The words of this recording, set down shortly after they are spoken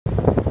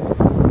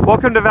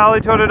Welcome to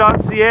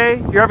valleytoyota.ca.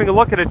 You're having a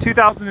look at a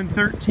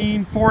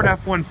 2013 Ford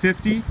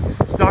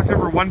F-150, stock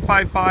number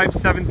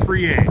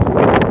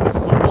 155738. This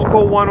is a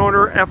local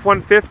one-owner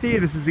F-150.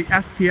 This is the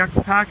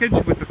STX package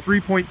with the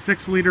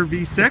 3.6 liter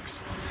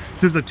V6.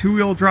 This is a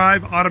two-wheel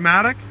drive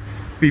automatic.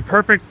 Be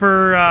perfect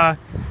for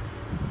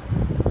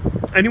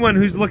anyone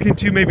who's looking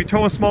to maybe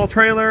tow a small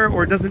trailer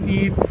or doesn't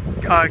need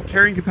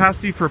carrying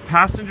capacity for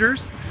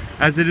passengers,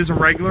 as it is a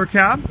regular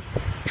cab.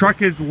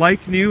 Truck is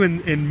like new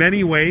in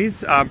many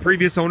ways.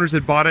 Previous owners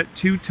had bought it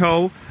to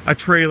tow a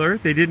trailer.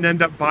 They didn't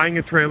end up buying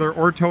a trailer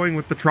or towing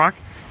with the truck,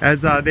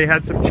 as they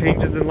had some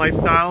changes in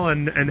lifestyle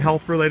and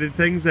health related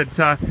things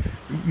that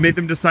made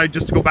them decide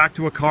just to go back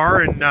to a car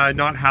and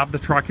not have the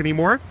truck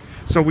anymore.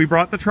 So we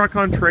brought the truck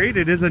on trade.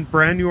 It is a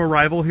brand new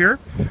arrival here.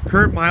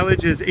 Current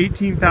mileage is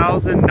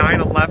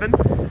 18,911,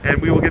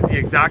 and we will get the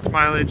exact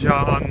mileage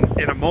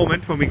in a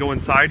moment when we go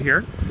inside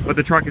here. But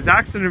the truck is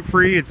accident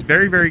free. It's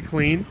very, very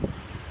clean.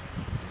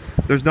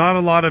 There's not a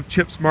lot of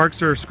chips,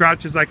 marks, or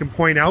scratches I can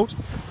point out.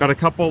 Got a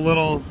couple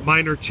little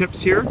minor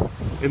chips here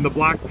in the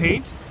black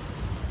paint.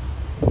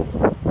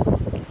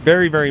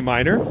 Very, very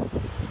minor.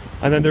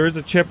 And then there is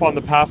a chip on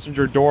the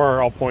passenger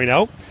door, I'll point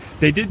out.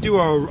 They did do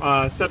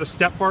a set of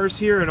step bars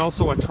here and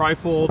also a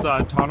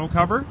trifold tonneau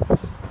cover.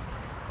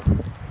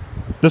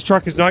 This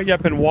truck has not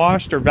yet been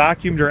washed or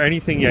vacuumed or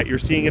anything yet. You're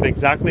seeing it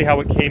exactly how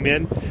it came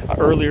in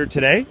earlier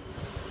today.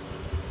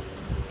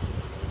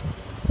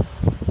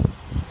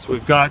 So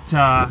we've got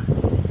a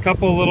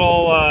couple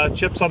little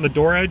chips on the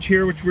door edge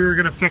here, which we were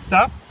going to fix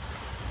up.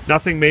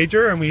 Nothing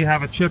major, and we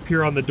have a chip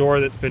here on the door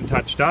that's been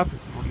touched up. I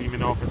don't even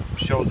know if it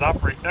shows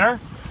up right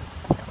there.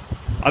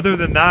 Other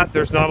than that,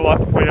 there's not a lot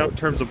to point out in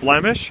terms of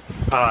blemish.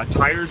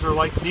 Tires are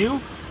like new,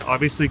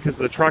 obviously, because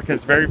the truck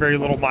has very, very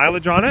little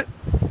mileage on it.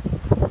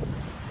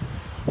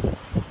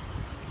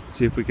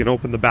 See if we can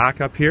open the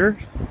back up here.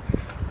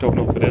 Don't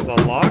know if it is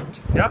unlocked.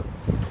 Yep.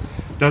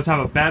 Does have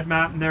a bed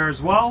mat in there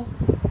as well.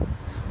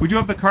 We do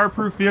have the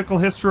CarProof vehicle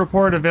history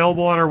report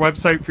available on our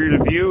website for you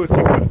to view. If you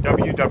go to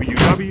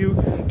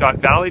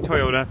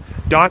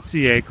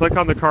www.valleytoyota.ca, click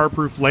on the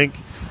CarProof link.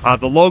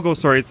 The logo,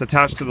 it's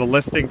attached to the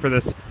listing for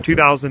this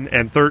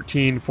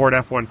 2013 Ford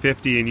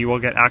F-150, and you will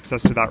get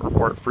access to that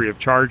report free of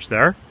charge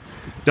there.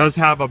 Does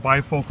have a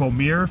bifocal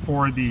mirror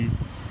for the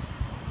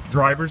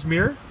driver's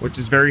mirror, which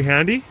is very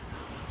handy.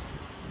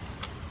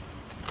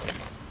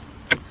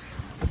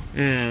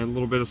 And a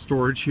little bit of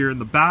storage here in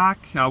the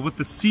back. With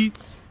the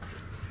seats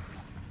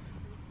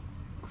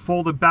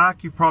folded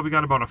back, you've probably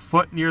got about a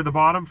foot near the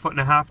bottom, foot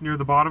and a half near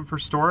the bottom for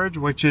storage,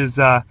 which is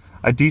a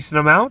decent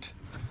amount.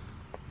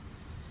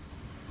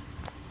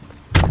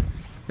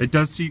 It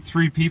does seat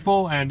 3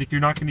 people, and if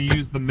you're not going to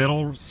use the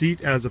middle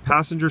seat as a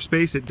passenger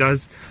space, it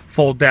does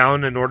fold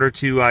down in order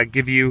to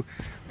give you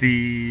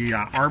the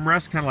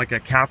armrest, kind of like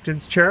a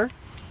captain's chair.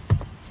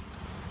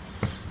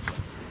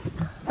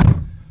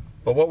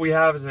 But what we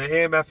have is an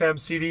AM/FM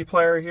CD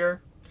player here.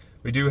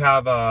 We do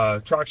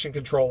have traction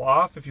control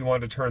off if you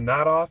want to turn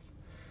that off.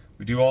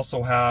 We do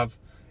also have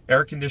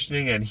air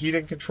conditioning and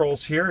heating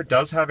controls here. It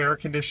does have air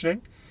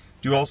conditioning.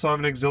 Do also have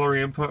an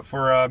auxiliary input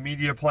for a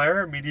media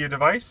player, media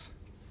device.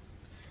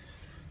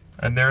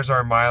 And there's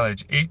our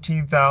mileage,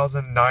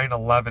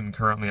 18,911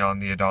 currently on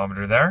the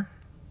odometer there.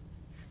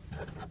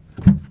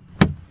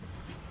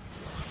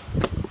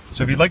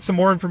 So if you'd like some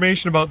more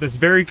information about this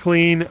very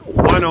clean,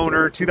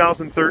 one-owner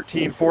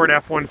 2013 Ford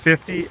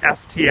F-150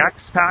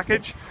 STX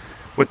package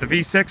with the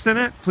V6 in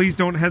it, please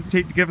don't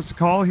hesitate to give us a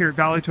call here at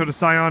Valley Toyota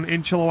Scion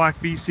in Chilliwack,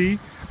 BC.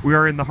 We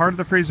are in the heart of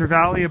the Fraser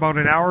Valley, about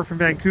an hour from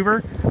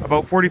Vancouver,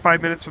 about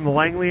 45 minutes from the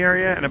Langley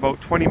area, and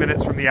about 20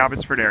 minutes from the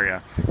Abbotsford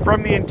area.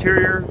 From the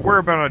interior, we're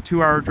about a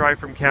 2-hour drive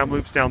from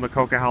Kamloops down the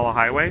Coquitlam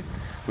highway.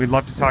 We'd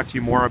love to talk to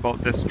you more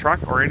about this truck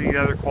or any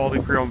other quality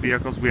pre-owned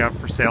vehicles we have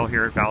for sale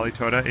here at Valley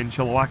Toyota in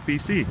Chilliwack,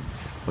 BC.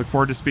 Look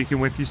forward to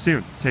speaking with you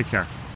soon. Take care.